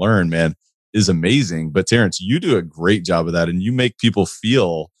something to learn, man, is amazing. But Terrence, you do a great job of that and you make people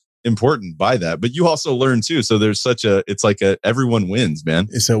feel important by that, but you also learn too. So there's it's like everyone wins, man.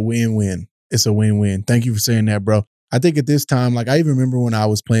 It's a win-win. It's a win-win. Thank you for saying that, bro. I think at this time, like I even remember when I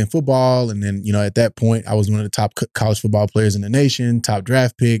was playing football and then, at that point I was one of the top college football players in the nation, top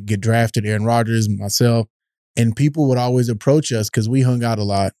draft pick, get drafted, Aaron Rodgers, myself. And people would always approach us because we hung out a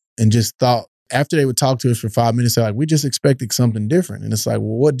lot and just thought after they would talk to us for 5 minutes, they're like, we just expected something different. And it's like,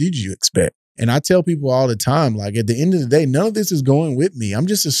 well, what did you expect? And I tell people all the time, like at the end of the day, none of this is going with me. I'm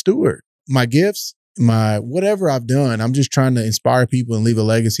just a steward. My gifts, my whatever I've done, I'm just trying to inspire people and leave a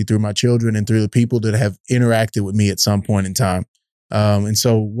legacy through my children and through the people that have interacted with me at some point in time. And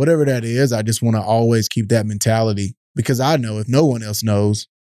so whatever that is, I just want to always keep that mentality because I know if no one else knows,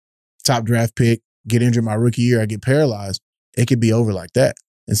 top draft pick, get injured my rookie year, I get paralyzed, it could be over like that.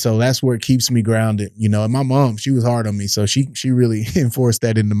 And so that's where it keeps me grounded, and my mom, she was hard on me. So she really enforced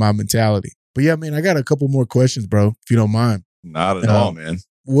that into my mentality. But yeah, man, I got a couple more questions, bro, if you don't mind. Not at all, man.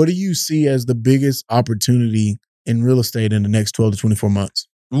 What do you see as the biggest opportunity in real estate in the next 12 to 24 months?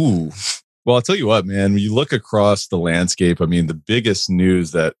 Ooh, well, I'll tell you what, man, when you look across the landscape, I mean, the biggest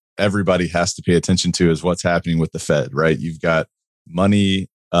news that everybody has to pay attention to is what's happening with the Fed, right? You've got money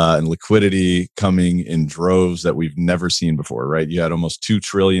and liquidity coming in droves that we've never seen before, right? You had almost $2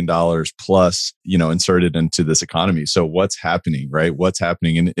 trillion plus, inserted into this economy. So what's happening, right? What's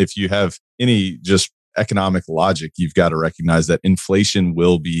happening? And if you have any just economic logic, you've got to recognize that inflation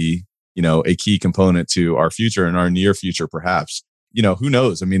will be, a key component to our future and our near future, perhaps. Who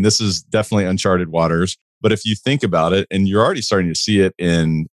knows? I mean, this is definitely uncharted waters. But if you think about it, and you're already starting to see it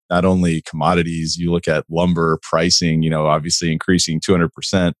in not only commodities, you look at lumber pricing, obviously increasing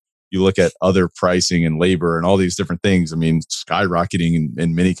 200%. You look at other pricing and labor and all these different things. I mean, skyrocketing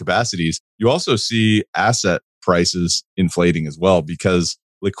in many capacities. You also see asset prices inflating as well because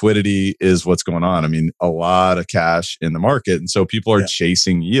liquidity is what's going on. I mean, a lot of cash in the market. And so people are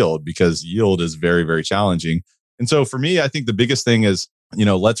chasing yield because yield is very, very challenging. And so for me, I think the biggest thing is,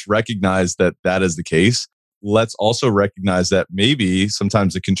 let's recognize that that is the case. Let's also recognize that maybe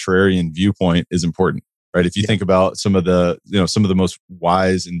sometimes the contrarian viewpoint is important, right? If you think about some of the most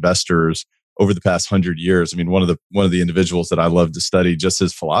wise investors over the past 100 years, I mean, one of the individuals that I love to study just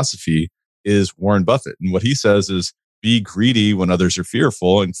his philosophy is Warren Buffett. And what he says is be greedy when others are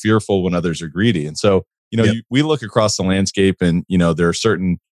fearful and fearful when others are greedy. And so, we look across the landscape and, there are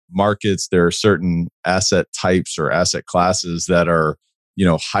certain markets, there are certain asset types or asset classes that are,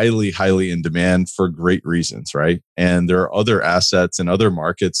 highly, highly in demand for great reasons, right? And there are other assets and other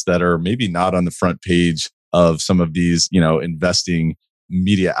markets that are maybe not on the front page of some of these, investing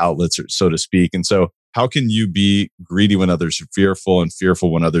media outlets, so to speak. And so how can you be greedy when others are fearful and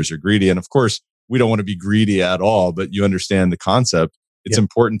fearful when others are greedy? And of course, we don't want to be greedy at all, but you understand the concept. It's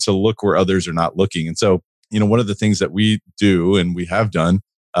important to look where others are not looking. And so, one of the things that we do and we have done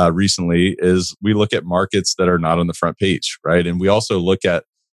recently is we look at markets that are not on the front page, right? And we also look at,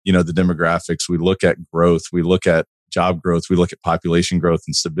 the demographics, we look at growth, we look at job growth, we look at population growth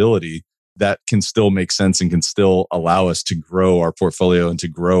and stability that can still make sense and can still allow us to grow our portfolio and to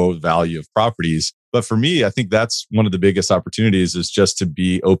grow value of properties. But for me, I think that's one of the biggest opportunities is just to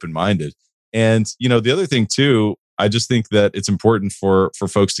be open-minded. And, the other thing too, I just think that it's important for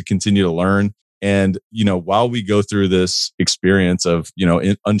folks to continue to learn. And, while we go through this experience of,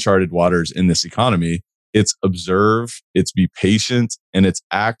 in uncharted waters in this economy, it's observe, it's be patient, and it's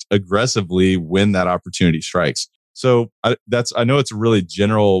act aggressively when that opportunity strikes. So I know it's a really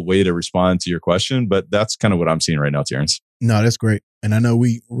general way to respond to your question, but that's kind of what I'm seeing right now, Terrence. No, that's great. And I know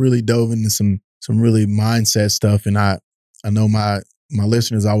we really dove into some really mindset stuff. And I know my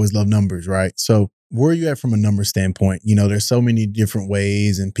listeners always love numbers, right? So where are you at from a number standpoint? There's so many different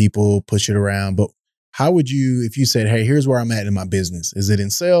ways and people push it around, but how would you, if you said, hey, here's where I'm at in my business, is it in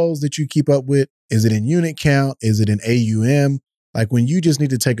sales that you keep up with? Is it in unit count? Is it in AUM? Like when you just need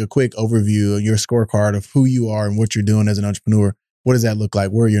to take a quick overview of your scorecard of who you are and what you're doing as an entrepreneur, what does that look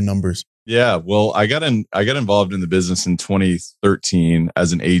like? Where are your numbers? Yeah, well, I got involved in the business in 2013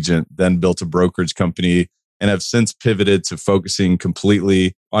 as an agent, then built a brokerage company and have since pivoted to focusing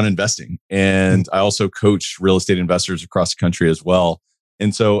completely on investing. And I also coach real estate investors across the country as well.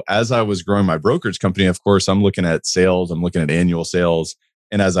 And so as I was growing my brokerage company, of course, I'm looking at sales, I'm looking at annual sales.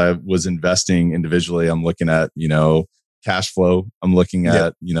 And as I was investing individually, I'm looking at, cash flow. I'm looking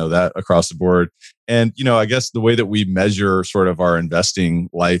at, that across the board. And, I guess the way that we measure sort of our investing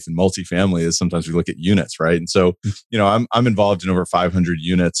life in multifamily is sometimes we look at units, right? And so, I'm involved in over 500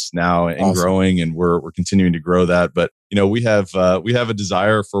 units now and Awesome. growing, and we're continuing to grow that. But, we have a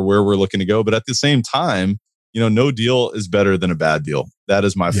desire for where we're looking to go. But at the same time, no deal is better than a bad deal. That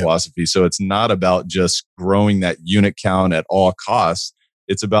is my philosophy. So it's not about just growing that unit count at all costs.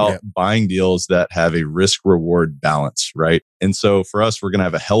 It's about buying deals that have a risk reward balance, right? And so for us, we're going to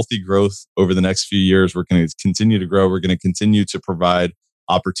have a healthy growth over the next few years. We're going to continue to grow. We're going to continue to provide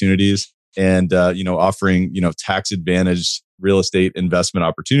opportunities and, offering, tax advantaged real estate investment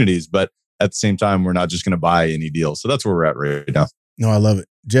opportunities. But at the same time, we're not just going to buy any deals. So that's where we're at right now. No, I love it.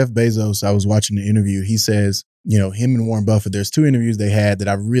 Jeff Bezos, I was watching the interview. He says, him and Warren Buffett, there's 2 interviews they had that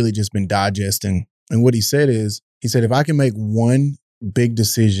I've really just been digesting. And what he said, if I can make one big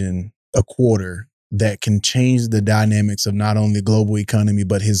decision a quarter that can change the dynamics of not only the global economy,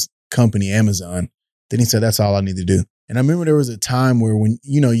 but his company, Amazon, then he said, that's all I need to do. And I remember there was a time where when,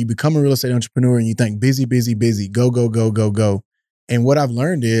 you become a real estate entrepreneur and you think busy, busy, busy, go, go, go, go, go. And what I've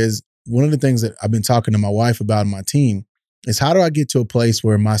learned is one of the things that I've been talking to my wife about in my team is how do I get to a place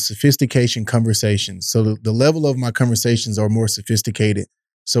where my sophistication conversations, so the level of my conversations are more sophisticated.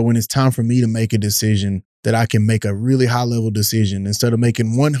 So when it's time for me to make a decision, that I can make a really high level decision instead of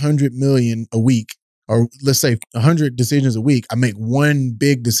making 100 million a week, or let's say 100 decisions a week, I make one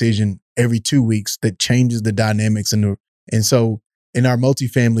big decision every 2 weeks that changes the dynamics. And so in our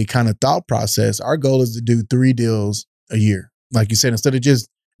multifamily kind of thought process, our goal is to do 3 deals a year. Like you said, instead of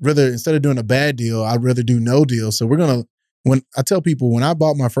doing a bad deal, I'd rather do no deal. So when I tell people, when I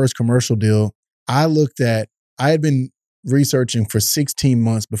bought my first commercial deal, I had been researching for 16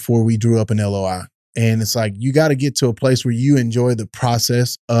 months before we drew up an LOI. And it's like, you got to get to a place where you enjoy the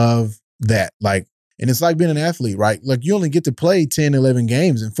process of that. And it's like being an athlete, right? Like you only get to play 10, 11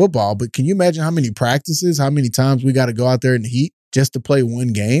 games in football, but can you imagine how many practices, how many times we got to go out there in the heat just to play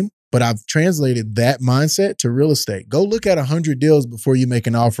one game? But I've translated that mindset to real estate. Go look at 100 deals before you make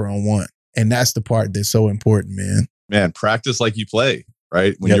an offer on one. And that's the part that's so important, man. Man, practice like you play,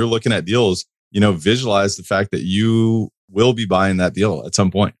 right? When you're looking at deals, visualize the fact that you will be buying that deal at some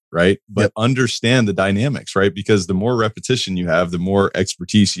point, right? But understand the dynamics, right? Because the more repetition you have, the more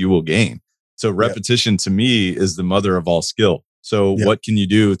expertise you will gain. So repetition to me is the mother of all skill. So what can you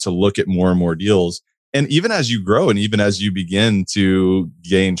do to look at more and more deals? And even as you grow and even as you begin to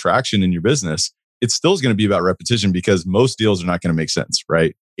gain traction in your business, it still is going to be about repetition because most deals are not going to make sense,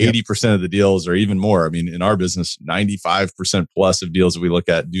 right? 80% of the deals or even more. I mean, in our business, 95% plus of deals that we look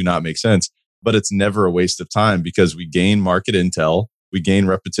at do not make sense. But it's never a waste of time because we gain market intel, we gain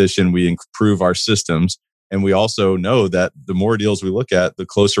repetition, we improve our systems. And we also know that the more deals we look at, the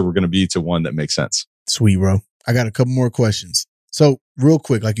closer we're going to be to one that makes sense. Sweet, bro. I got a couple more questions. So real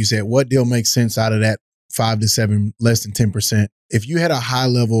quick, like you said, what deal makes sense out of that 5 to 7, less than 10%? If you had a high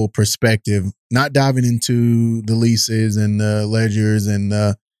level perspective, not diving into the leases and the ledgers and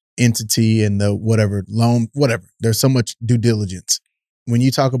the entity and the whatever, loan, whatever, there's so much due diligence. When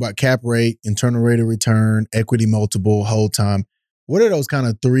you talk about cap rate, internal rate of return, equity multiple, hold time, what are those kind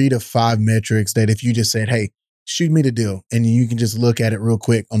of 3 to 5 metrics that if you just said, hey, shoot me the deal, and you can just look at it real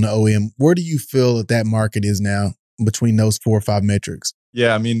quick on the OEM, where do you feel that market is now between those 4 or 5 metrics?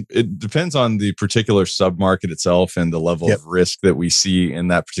 Yeah, I mean, it depends on the particular submarket itself and the level of risk that we see in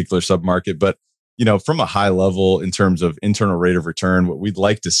that particular submarket. But, from a high level in terms of internal rate of return, what we'd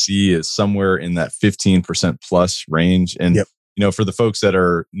like to see is somewhere in that 15% plus range. And for the folks that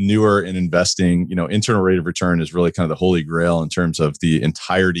are newer in investing, internal rate of return is really kind of the holy grail in terms of the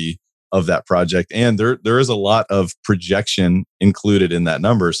entirety of that project. And there is a lot of projection included in that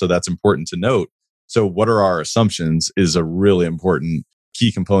number. So that's important to note. So what are our assumptions is a really important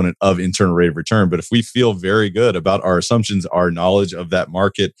key component of internal rate of return. But if we feel very good about our assumptions, our knowledge of that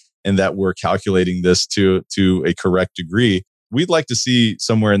market, and that we're calculating this to a correct degree, we'd like to see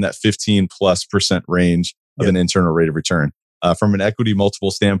somewhere in that 15+% range of an internal rate of return. From an equity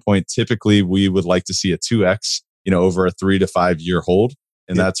multiple standpoint, typically we would like to see a 2x, over a 3 to 5 year hold.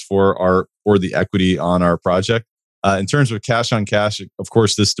 And that's for the equity on our project. In terms of cash on cash, of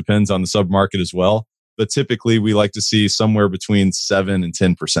course, this depends on the submarket as well. But typically we like to see somewhere between 7 and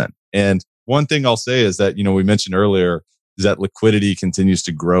 10%. And one thing I'll say is that, we mentioned earlier is that liquidity continues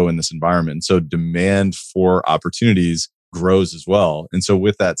to grow in this environment. And so demand for opportunities grows as well. And so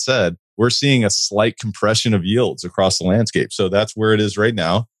with that said, we're seeing a slight compression of yields across the landscape. So that's where it is right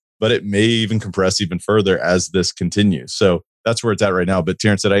now, but it may even compress even further as this continues. So that's where it's at right now. But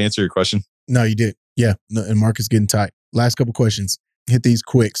Terrence, did I answer your question? No, you did. Yeah. No, and market's getting tight. Last couple questions. Hit these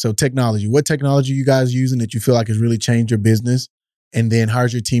quick. So technology, what technology you guys using that you feel like has really changed your business? And then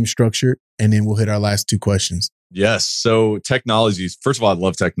how's your team structured? And then we'll hit our last two questions. Yes. So technologies, first of all, I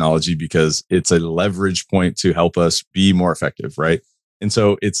love technology because it's a leverage point to help us be more effective, right? And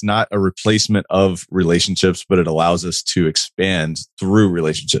so it's not a replacement of relationships, but it allows us to expand through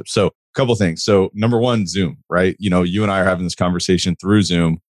relationships. So a couple of things. So number one, Zoom, right? You and I are having this conversation through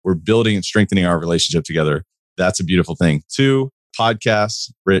Zoom. We're building and strengthening our relationship together. That's a beautiful thing. Two,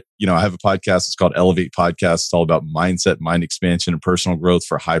 podcasts. I have a podcast. It's called Elevate Podcast. It's all about mindset, mind expansion, and personal growth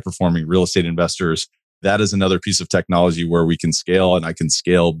for high performing real estate investors. That is another piece of technology where we can scale, and I can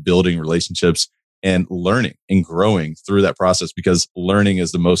scale building relationships and learning and growing through that process, because learning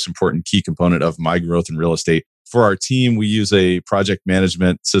is the most important key component of my growth in real estate. For our team, we use a project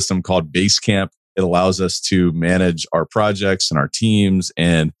management system called Basecamp. It allows us to manage our projects and our teams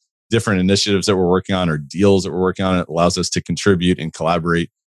and different initiatives that we're working on or deals that we're working on. It allows us to contribute and collaborate,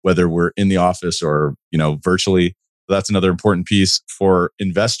 whether we're in the office or, virtually. That's another important piece. For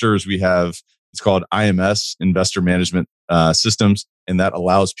investors, we have, it's called IMS, Investor Management Systems, and that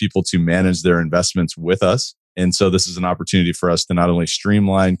allows people to manage their investments with us. And so this is an opportunity for us to not only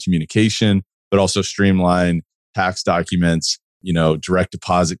streamline communication, but also streamline tax documents, direct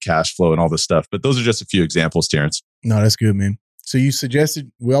deposit cash flow and all this stuff. But those are just a few examples, Terrence. No, that's good, man. So you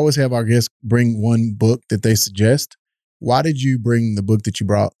suggested, we always have our guests bring one book that they suggest. Why did you bring the book that you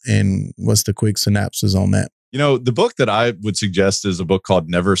brought, and what's the quick synopsis on that? The book that I would suggest is a book called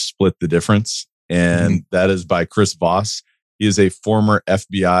Never Split the Difference. And that is by Chris Voss. He is a former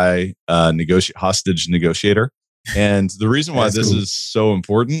FBI hostage negotiator. And the reason why this is so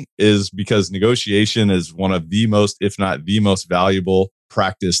important is because negotiation is one of the most, if not the most valuable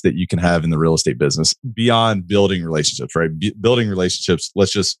practice that you can have in the real estate business beyond building relationships, right? Building relationships,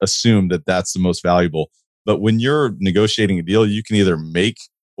 let's just assume that that's the most valuable. But when you're negotiating a deal, you can either make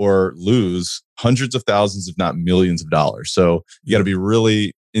or lose hundreds of thousands, if not millions of dollars. So you got to be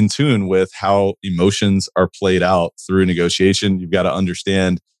really in tune with how emotions are played out through negotiation. You've got to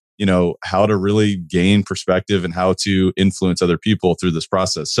understand, how to really gain perspective and how to influence other people through this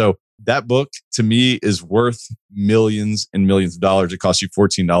process. So that book to me is worth millions and millions of dollars. It costs you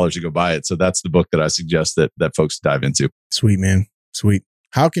 $14 to go buy it. So that's the book that I suggest that folks dive into. Sweet, man. Sweet.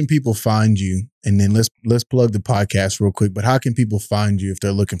 How can people find you? And then let's plug the podcast real quick, but how can people find you if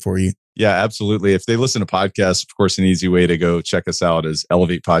they're looking for you? Yeah, absolutely. If they listen to podcasts, of course, an easy way to go check us out is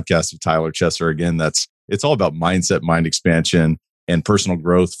Elevate Podcast with Tyler Chesser. Again, it's all about mindset, mind expansion, and personal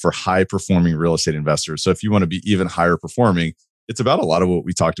growth for high performing real estate investors. So if you want to be even higher performing, it's about a lot of what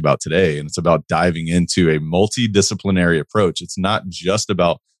we talked about today. And it's about diving into a multidisciplinary approach. It's not just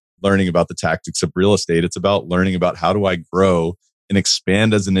about learning about the tactics of real estate. It's about learning about how do I grow and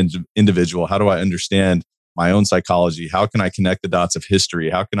expand as an individual? How do I understand my own psychology? How can I connect the dots of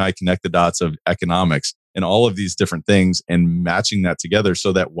history? How can I connect the dots of economics and all of these different things, and matching that together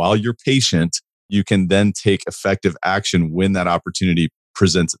so that while you're patient, you can then take effective action when that opportunity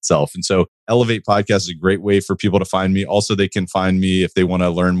presents itself. And so Elevate Podcast is a great way for people to find me. Also, they can find me if they want to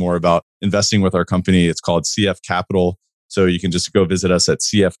learn more about investing with our company. It's called CF Capital. So you can just go visit us at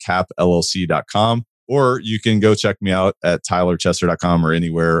cfcapllc.com, or you can go check me out at tylerchesser.com or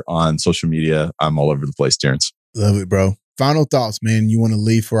anywhere on social media. I'm all over the place, Terrence. Love it, bro. Final thoughts, man, you want to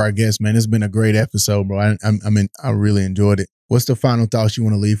leave for our guests, man. It's been a great episode, bro. I really enjoyed it. What's the final thoughts you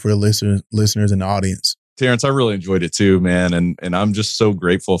want to leave for the listeners and the audience? Terrence, I really enjoyed it too, man. And I'm just so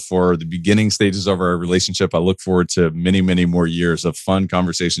grateful for the beginning stages of our relationship. I look forward to many, many more years of fun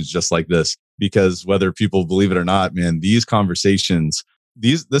conversations just like this, because whether people believe it or not, man, these conversations,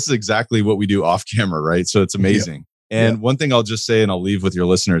 this is exactly what we do off camera, right? So it's amazing. Yeah. And one thing I'll just say, and I'll leave with your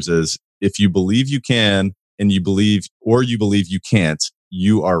listeners, is if you believe you can and you believe you can't,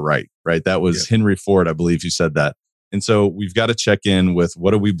 you are right? That was Henry Ford, I believe, who said that. And so we've got to check in with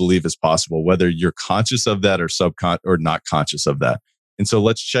what do we believe is possible, whether you're conscious of that or not conscious of that. And so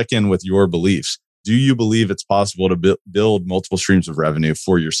let's check in with your beliefs. Do you believe it's possible to build multiple streams of revenue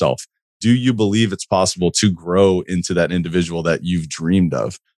for yourself? Do you believe it's possible to grow into that individual that you've dreamed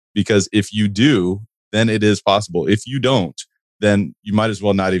of? Because if you do, then it is possible. If you don't, then you might as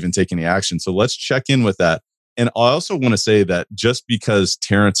well not even take any action. So let's check in with that. And I also want to say that just because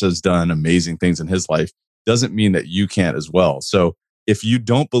Terrence has done amazing things in his life doesn't mean that you can't as well. So if you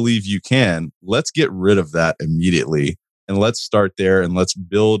don't believe you can, let's get rid of that immediately. And let's start there and let's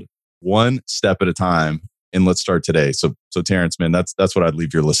build one step at a time and let's start today. So Terrence, man, that's what I'd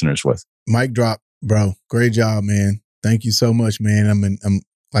leave your listeners with. Mic drop, bro. Great job, man. Thank you so much, man. I'm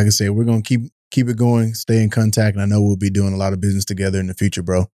like I said, we're going to keep it going, stay in contact. And I know we'll be doing a lot of business together in the future,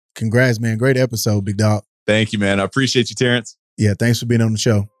 bro. Congrats, man. Great episode, big dog. Thank you, man. I appreciate you, Terrence. Yeah. Thanks for being on the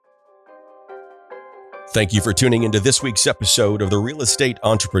show. Thank you for tuning into this week's episode of The Real Estate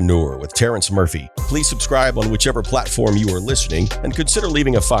Entrepreneur with Terrence Murphy. Please subscribe on whichever platform you are listening and consider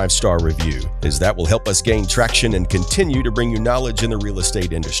leaving a 5-star review, as that will help us gain traction and continue to bring you knowledge in the real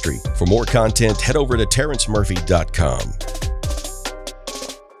estate industry. For more content, head over to terrencemurphy.com.